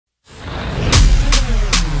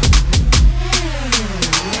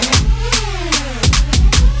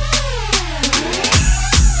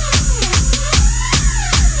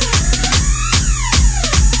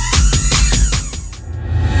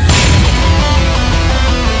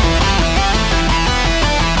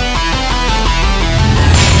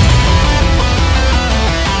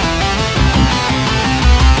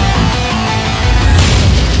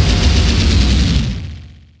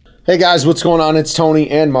Hey guys, what's going on? It's Tony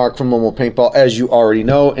and Mark from Hastings Paintball, as you already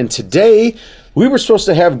know. And today, we were supposed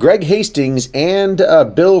to have Greg Hastings and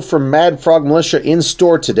Bill from Mad Frog Militia in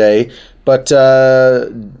store today, but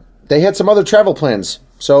they had some other travel plans.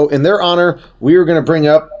 So, in their honor, we were going to bring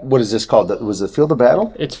up, what is this called? Was it Field of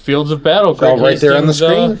Battle? It's Fields of Battle. Greg right Hastings, there on the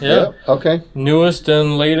screen? Yeah. Okay. Newest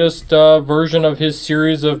and latest version of his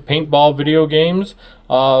series of paintball video games.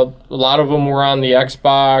 A lot of them were on the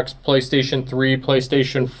Xbox, PlayStation 3,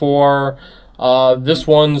 PlayStation 4. This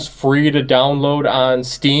one's free to download on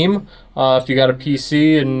Steam. If you got a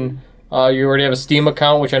PC and you already have a Steam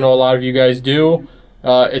account, which I know a lot of you guys do,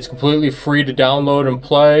 it's completely free to download and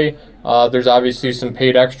play. There's obviously some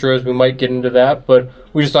paid extras. We might get into that, but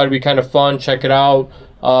we just thought it'd be kind of fun. Check it out.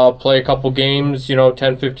 Play a couple games,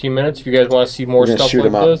 10, 15 minutes. If you guys want to see more stuff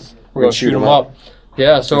like this, we're going to shoot them up.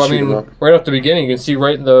 Yeah, so I mean, right off the beginning, you can see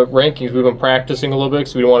right in the rankings, we've been practicing a little bit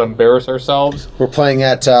because we don't want to embarrass ourselves. We're playing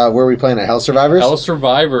at, where are we playing at? Hell Survivors? Hell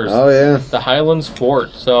Survivors. Oh, yeah. The Highlands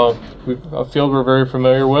Fort. So, a field we're very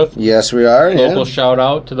familiar with. Yes, we are. Local shout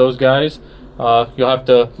out to those guys. You'll have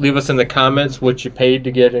to leave us in the comments what you paid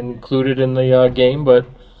to get included in the game, but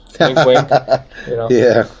wink, wink.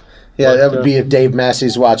 Yeah. Yeah, that would be if Dave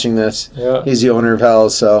Massey's watching this. Yeah. He's the owner of Hell,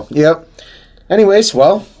 so, yep. Anyways,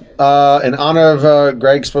 well, in honor of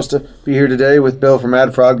Greg supposed to be here today with Bill from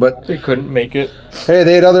Mad Frog, but they couldn't make it. Hey,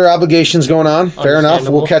 they had other obligations going on. Fair enough.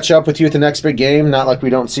 We'll catch up with you at the next big game. Not like we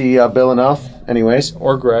don't see Bill enough. Anyways.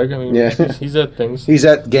 Or Greg. I mean, yeah. he's at things. He's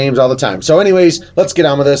at games all the time. So anyways, let's get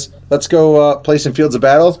on with this. Let's go play some Fields of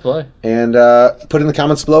Battle. Let's play. And put in the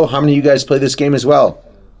comments below how many of you guys play this game as well.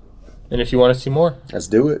 And if you want to see more, let's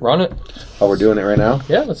do it. Run it. Oh, we're doing it right now?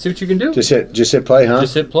 Yeah, let's see what you can do. Just hit play, huh?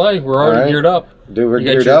 Just hit play. We're already geared up. Dude, we're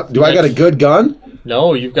geared up. Do I got a good gun?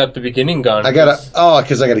 No, you've got the beginning gun. I got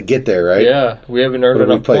because I got to get there, right? Yeah, we haven't earned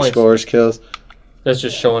enough play points. Scores, kills. That's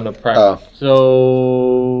just showing the practice.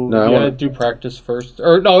 So no, you gotta do practice first,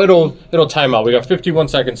 or no, it'll time out. We got 51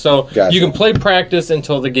 seconds, so you can play practice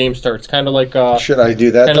until the game starts. Kind of like should I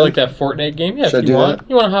do that? Kind of like that Fortnite game. Yeah, if you want.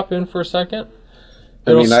 You want to hop in for a second?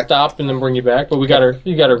 It'll stop and then bring you back. But you got our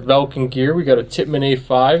Velkin gear. We got a Titman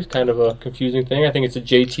A5. Kind of a confusing thing. I think it's a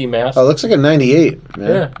JT mask. Oh, it looks like a 98. Man.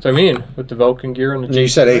 Yeah, that's what I mean with the Velkin gear and the JT. You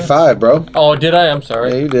said A5, bro. Oh, did I? I'm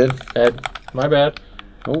sorry. Yeah, you did. Bad. My bad.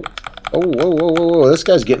 Oh, whoa! This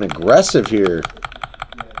guy's getting aggressive here.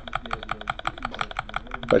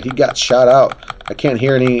 But he got shot out. I can't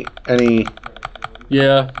hear any.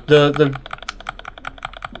 Yeah, let's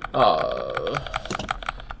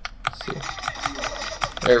see.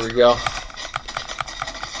 There we go.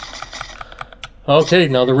 Okay,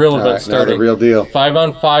 now the real event's starting. Now the real deal.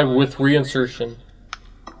 5-on-5 with reinsertion.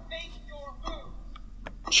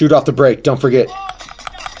 Shoot off the break. Don't forget.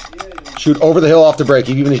 Shoot over the hill off the break,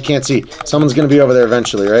 even if you can't see. Someone's going to be over there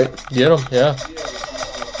eventually, right? Get him, yeah.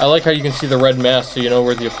 I like how you can see the red mask so you know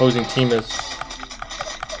where the opposing team is.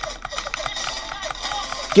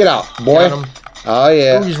 Get out, boy. Got him. Oh,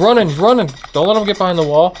 yeah. Oh, he's running. Don't let him get behind the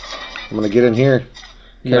wall. I'm going to get in here.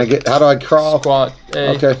 How do I crawl? Squat. Hey,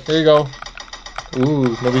 okay. There you go.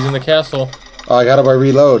 Ooh, nobody's in the castle. Oh, I got it by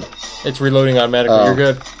reload. It's reloading automatically. Oh. You're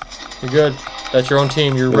good. You're good. That's your own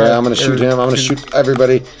team. You're right. Yeah, I'm going to shoot him. I'm going to shoot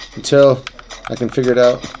everybody until I can figure it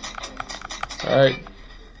out. All right.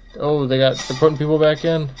 Oh, they're putting people back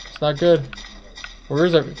in. It's not good. Where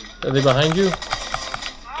is it? Are they behind you?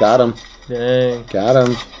 Got him. Dang. Got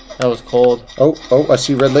him. That was cold. Oh, I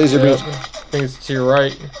see red laser beams. I think it's to your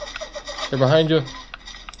right. They're behind you.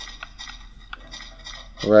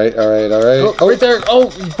 Right, all right. Oh, right there.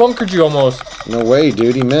 Oh, he bunkered you almost. No way,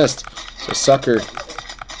 dude. He missed. It's a sucker.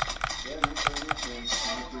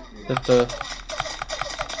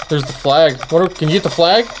 There's the flag. Can you get the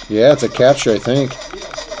flag? Yeah, it's a capture, I think.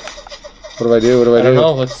 What do I do? I don't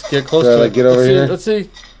know. Let's get close to it. Get over here? Let's see.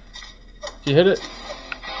 You hit it?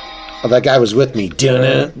 Oh, that guy was with me.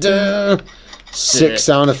 Dun-dun-dun. Sick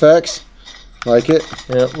sound effects. Like it.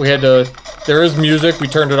 Yeah, we had to... There is music. We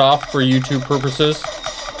turned it off for YouTube purposes.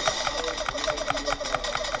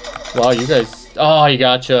 Wow, you guys... Oh, he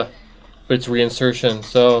gotcha. But it's reinsertion,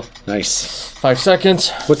 so... Nice. 5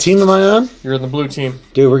 seconds. What team am I on? You're in the blue team.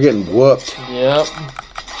 Dude, we're getting whooped. Yep.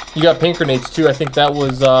 You got pink grenades, too. I think that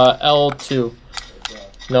was L2.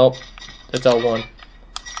 Nope. That's L1.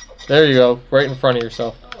 There you go. Right in front of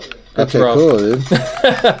yourself. Good throw. Cool, dude.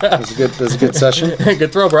 That's a good session.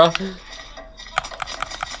 Good throw, bro.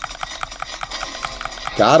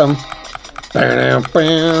 Got him.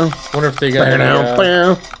 Wonder if they got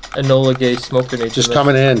Enola Gay smoke grenades. Just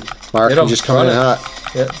coming in, Mark. I'm just coming in hot.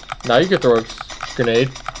 Yeah. Now you get throw a grenade.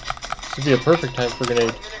 This would be a perfect time for a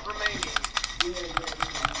grenade.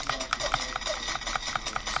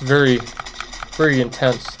 very, very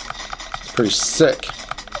intense. It's pretty sick.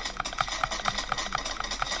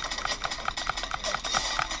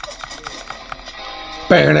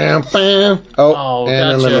 Oh, and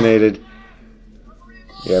gotcha. eliminated.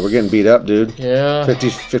 Yeah, we're getting beat up, dude. Yeah. 50,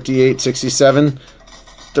 58, 67.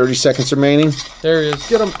 30 seconds remaining. There he is.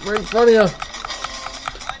 Get him right in front of you.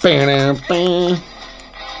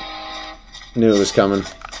 Knew it was coming.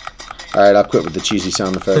 All right, I'll quit with the cheesy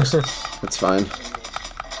sound effects. That's fine.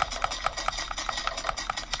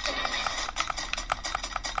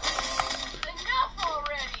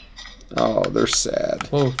 Oh, they're sad.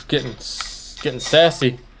 Whoa, getting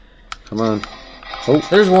sassy. Come on. Oh,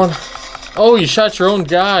 there's one. Oh, you shot your own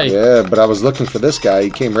guy. Yeah, but I was looking for this guy. He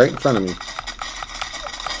came right in front of me.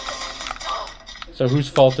 So whose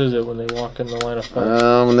fault is it when they walk in the line of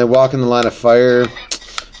fire? When they walk in the line of fire, you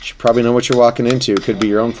should probably know what you're walking into. It could be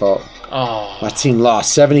your own fault. Oh. My team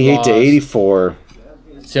lost 78 to 84.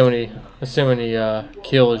 Let's see how many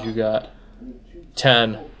kills you got.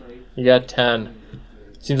 10. You got 10.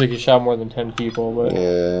 Seems like you shot more than 10 people, but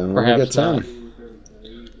yeah, perhaps we got 10. not.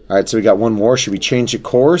 All right, so we got one more. Should we change the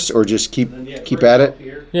course or just keep at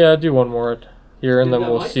it? Yeah, do one more here, and then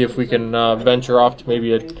we'll see if we can venture off to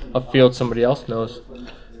maybe a field somebody else knows.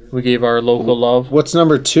 We gave our local love. What's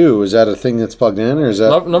number 2? Is that a thing that's plugged in, or is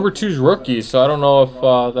that number 2's rookie? So I don't know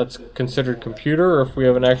if that's considered computer or if we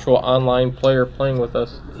have an actual online player playing with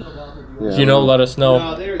us. Yeah. If you know, let us know.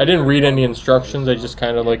 I didn't read any instructions. I just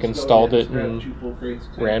kind of like installed it and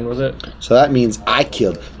ran with it. So that means I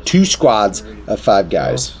killed 2 squads of 5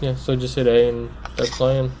 guys. Yeah, so just hit A and start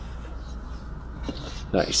playing.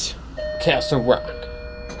 Nice. Castle Rock.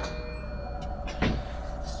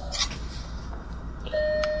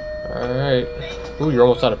 Alright. Ooh, you're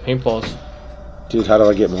almost out of paintballs. Dude, how do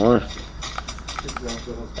I get more?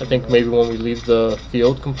 I think maybe when we leave the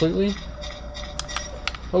field completely.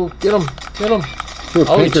 Oh, get him! Get him!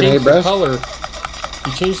 Oh, he changed the color.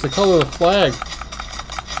 He changed the color of the flag.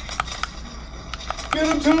 Get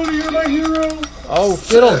him, Tony! You're my hero! Oh,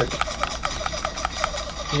 get him!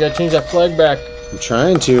 You gotta change that flag back. I'm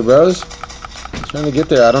trying to, bros. I'm trying to get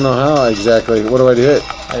there. I don't know how exactly. What do I hit?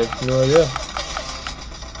 I have no idea.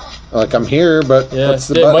 Like, I'm here, but yeah, what's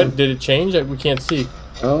the button? Did it change? We can't see.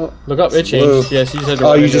 Oh. Look up. It changed. Blue. Yes, you said to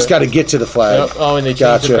Oh, you just got to get to the flag. Yep. Oh, and they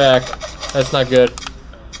changed it back. That's not good.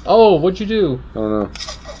 Oh, what'd you do? I don't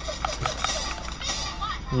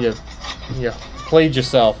know. You played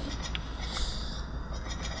yourself.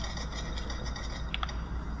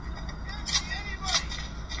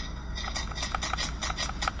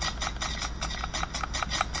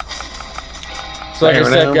 So like I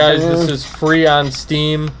said, guys, this is free on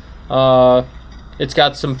Steam. It's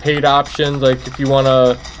got some paid options, like if you want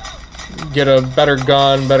to get a better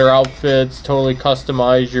gun, better outfits, totally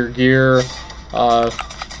customize your gear.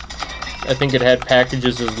 I think it had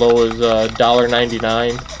packages as low as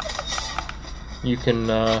 $1.99. You can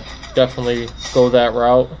definitely go that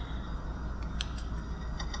route.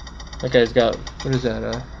 That guy's got, what is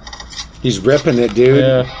that? He's ripping it, dude.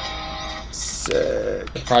 Yeah.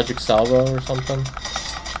 Sick. Project Salvo or something.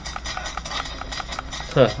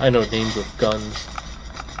 I know names of guns.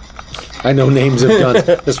 I know names of guns.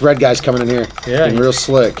 This red guy's coming in here. Yeah. Being real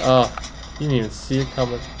slick. Oh, you didn't even see it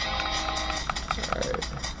coming. Alright.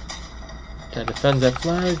 Gotta defend that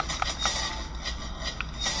flag.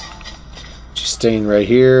 Just staying right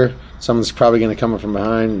here. Someone's probably going to come from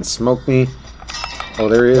behind and smoke me. Oh,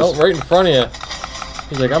 there he is. Oh, right in front of you.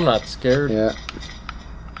 He's like, I'm not scared. Yeah.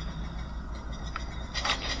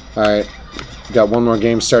 Alright. Got one more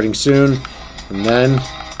game starting soon. And then...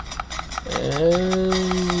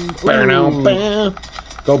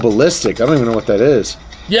 Go ballistic. I don't even know what that is.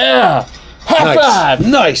 Yeah! High five!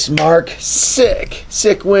 Nice, Mark. Sick.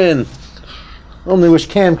 Sick win. Only wish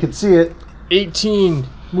Cam could see it. 18.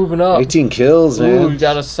 Moving up. 18 kills, man. Ooh, we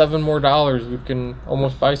got us $7 more. We can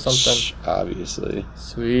almost buy something. Shh, obviously.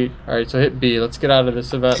 Sweet. Alright, so hit B. Let's get out of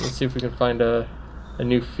this event. Let's see if we can find a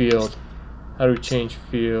new field. How do we change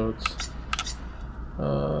fields?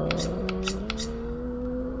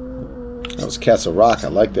 That was Castle Rock. I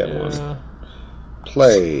like that one.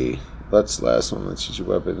 Play. That's the last one. Let's use your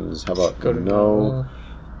weapons. How about go to no?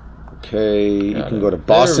 Okay. You can go to There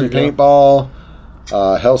Boston we go. Paintball,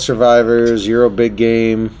 Hell Survivors, Euro Big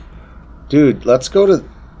Game. Dude, let's go to...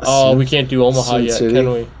 Oh, we can't do Omaha Sin yet, City.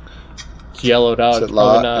 can we? It's yellowed out. Is it Probably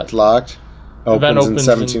locked? not. It's locked. Event Opens in opens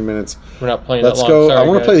 17 minutes. We're not playing Let's that long. go. Sorry, I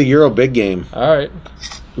want to guys. play the Euro Big Game. All right.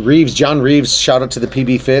 John Reeves, shout out to the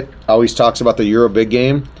PB Fit. Always talks about the Euro Big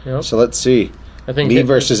Game. Yep. So let's see. I think me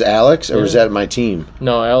versus Alex, or yeah. is that my team?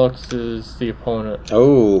 No, Alex is the opponent.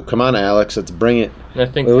 Oh, come on, Alex. Let's bring it. And I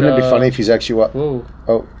think. Wouldn't it be funny if he's actually what? Whoa.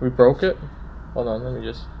 Oh, We broke it? Hold on, let me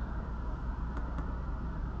just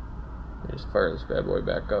fire this bad boy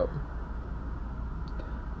back up.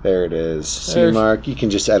 there it is. See, Mark, you can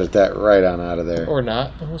just edit that right on out of there. Or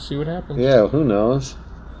not. We'll see what happens. Yeah, who knows?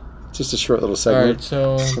 Just a short little segment.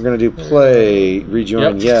 Alright, so We're going to do play,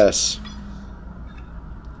 rejoin, Yep. yes.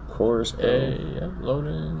 Of course, bro. yeah,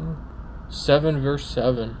 loading. 7 versus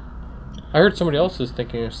 7. I heard somebody else is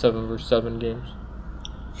thinking of 7 versus 7 games.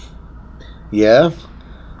 Yeah,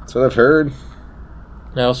 that's what I've heard.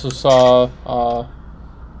 I also saw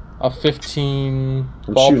a 15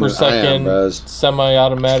 ball per second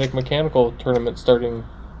semi-automatic mechanical tournament starting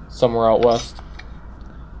somewhere out west.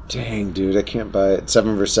 Dang, dude, I can't buy it.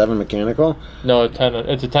 7 versus 7 mechanical? No, it's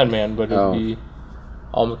a 10-man, but it'd be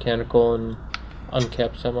all mechanical and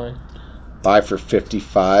uncapped semi. Buy for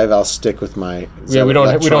 55. I'll stick with my. Yeah, we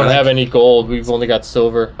don't have any gold. We've only got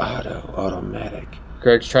silver. Automatic.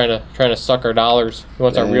 Greg's trying to suck our dollars. He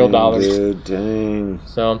wants our real dollars. Dude, dang.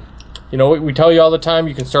 So, you know, we tell you all the time,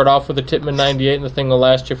 you can start off with a Titman 98 and the thing will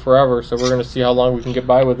last you forever. So we're going to see how long we can get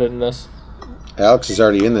by with it in this. Alex is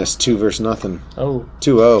already in this. 2 versus nothing. Oh.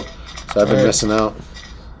 2-0. So I've been missing out.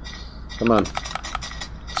 Come on.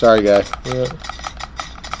 Sorry, guy. Yeah.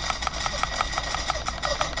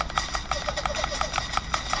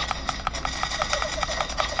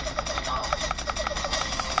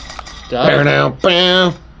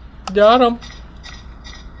 Got him.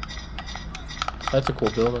 That's a cool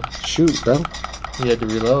building. Shoot, bro. You had to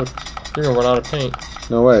reload. You're going to run out of paint.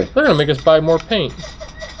 No way. They're going to make us buy more paint.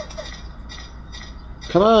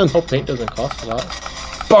 Come on. Hope paint doesn't cost a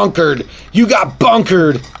lot. Bunkered. You got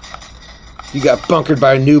bunkered. You got bunkered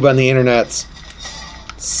by a noob on the internets.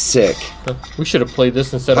 Sick. We should have played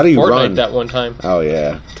this instead How of do you Fortnite run? that one time. Oh,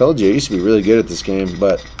 yeah. Told you, I used to be really good at this game,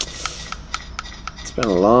 but it's been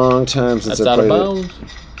a long time since That's I out played of bounds,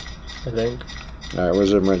 I think. it. All right,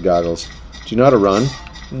 where's them red goggles? Do you know how to run?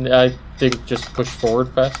 I think just push forward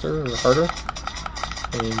faster or harder.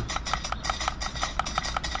 I mean,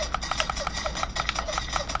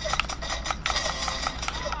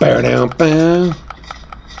 Bear down, bam.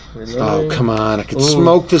 Oh, come on. I can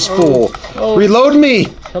smoke this fool. Reload me.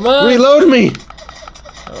 Come on. Reload me.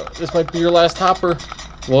 This might be your last hopper.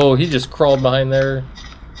 Whoa, he just crawled behind there.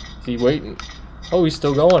 Is he waiting? Oh, he's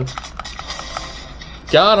still going.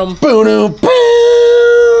 Got him. Boom,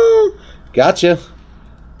 boom. Gotcha.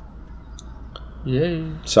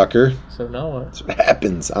 Yay. Sucker. So now what? That's what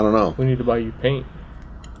happens. I don't know. We need to buy you paint.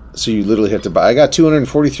 So you literally have to buy. I got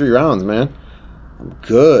 243 rounds, man. I'm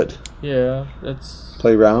good. Yeah, that's...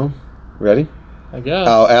 Play round. Ready? I guess.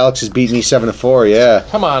 Oh, Alex is beating me 7-4. Yeah.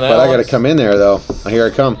 Come on, But Alex. I got to come in there, though. Here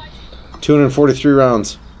I come. 243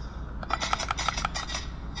 rounds.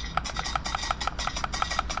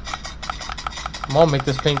 Come on, make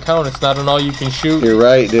this paint count. It's not an all-you-can-shoot. You're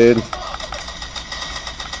right, dude.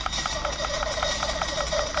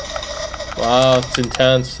 Wow, it's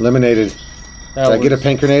intense. Eliminated. Did I get a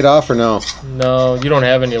paint grenade off or no? No, you don't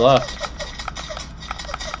have any left.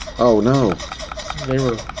 Oh, no. They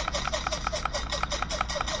were... It's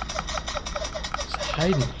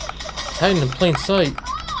hiding. It's hiding in plain sight.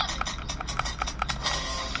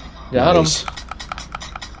 Got him.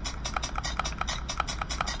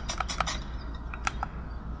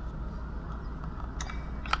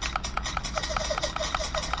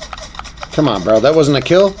 Come on, bro. That wasn't a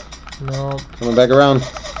kill? No. Coming back around.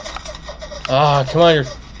 Ah, come on.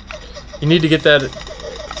 You need to get that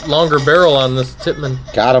longer barrel on this Titman.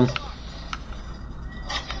 Got him.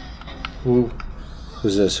 Ooh.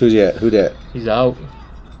 Who's this? Who's that? Who that? He's out.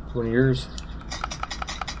 One of yours.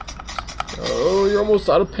 Oh, you're almost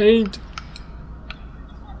out of paint.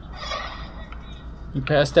 You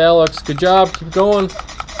passed Alex. Good job. Keep going.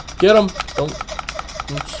 Get him. Don't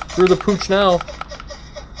screw the pooch now.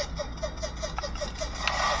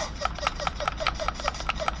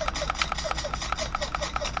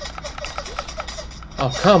 Oh,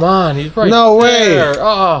 come on. He's right No there. way.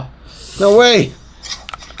 Oh. No way.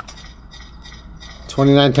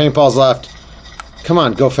 29 paintballs left. Come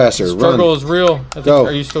on, go faster. The struggle Run. is real. Go.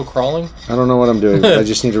 Are you still crawling? I don't know what I'm doing. I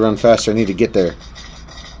just need to run faster. I need to get there.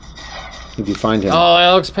 Need to find him. Oh,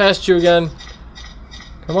 Alex passed you again.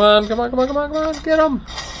 Come on, come on, come on, come on, come on. Get him.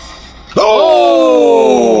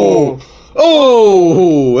 Oh!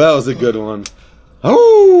 Oh! That was a good one.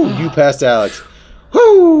 Oh! You passed Alex.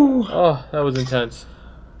 Woo! Oh, that was intense.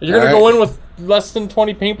 You're going to go in with less than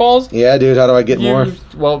 20 paintballs? Yeah, dude. How do I get more?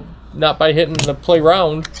 Well, not by hitting the play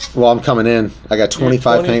round. Well, I'm coming in. I got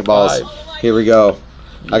 25 paintballs. Here we go.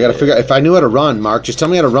 I gotta figure out if I knew how to run. Mark, just tell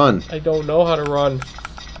me how to run. I don't know how to run.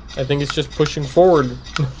 I think it's just pushing forward.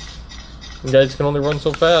 You guys can only run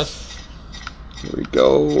so fast. Here we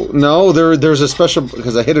go. No, there's a special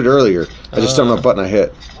because I hit it earlier. I just don't know what button I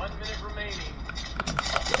hit. 1 minute remaining.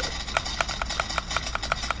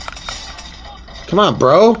 Come on,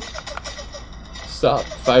 bro. Stop.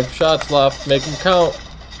 5 shots left. Make them count.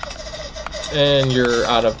 And you're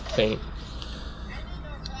out of paint.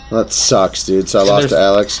 That sucks, dude. So I lost to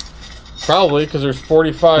Alex. Probably because there's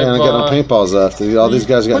 45. Yeah, I got no paintballs left. All these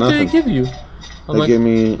guys got nothing. What did they give you? They give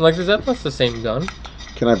me. That's the same gun.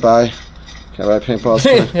 Can I buy paintballs?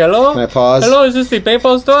 Hello? Can I pause? Hello, is this the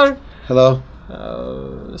paintball store? Hello?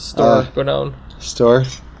 Store. Go down. Store?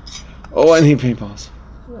 Oh, I need paintballs.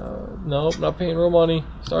 Nope, not paying real money.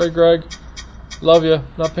 Sorry, Greg. Love you.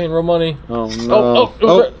 Not paying real money. Oh, no.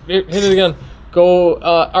 Oh. Hit it again. Go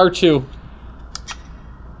R2.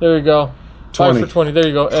 There you go. 20. 5 for 20. There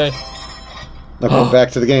you go. Hey. Okay, back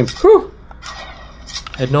to the game. Whew.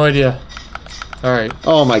 Had no idea. All right.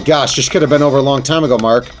 Oh my gosh, this could have been over a long time ago,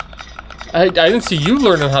 Mark. I didn't see you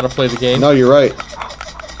learning how to play the game. No, you're right.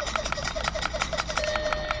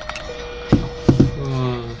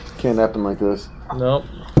 Can't happen like this. Nope.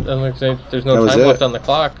 There's no time left on the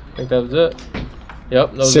clock. I think that was it.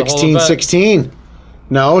 Yep. That was 16-16.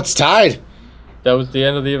 No, it's tied. That was the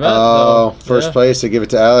end of the event. Oh, first place. They give it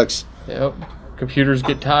to Alex. Yep. Computers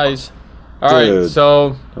get ties. All right,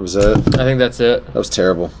 so that was it. I think that's it. That was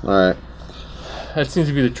terrible. All right. That seems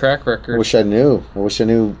to be the track record. I wish I knew.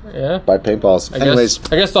 Yeah. By paintballs. Anyways,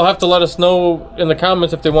 I guess they'll have to let us know in the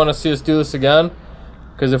comments if they want to see us do this again.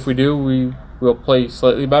 Because if we do, we'll play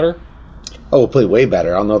slightly better. Oh, we'll play way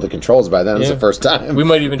better. I'll know the controls by then. It's the first time. We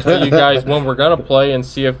might even tell you guys when we're gonna play and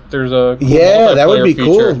see if there's a cool that would be feature.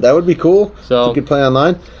 cool. That would be cool. So if we could play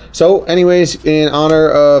online. So, anyways, in honor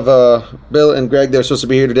of Bill and Greg, they're supposed to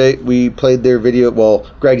be here today. We played their video, well,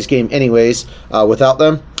 Greg's game, anyways, without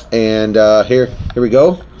them. And here we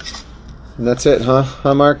go. And that's it, huh?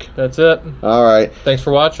 Huh, Mark? That's it. All right. Thanks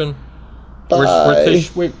for watching. Bye.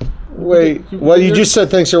 Wait. Well, you just said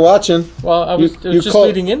thanks for watching. Well, I was just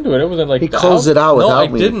leading into it. It wasn't like he closed it out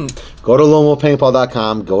without me. No, I didn't. Go to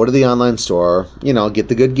lonewoolpaintball.com. Go to the online store. Get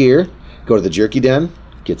the good gear. Go to the Jerky Den.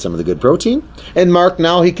 Get some of the good protein. And Mark,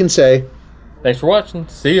 now he can say, thanks for watching.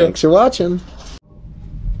 See ya. Thanks for watching.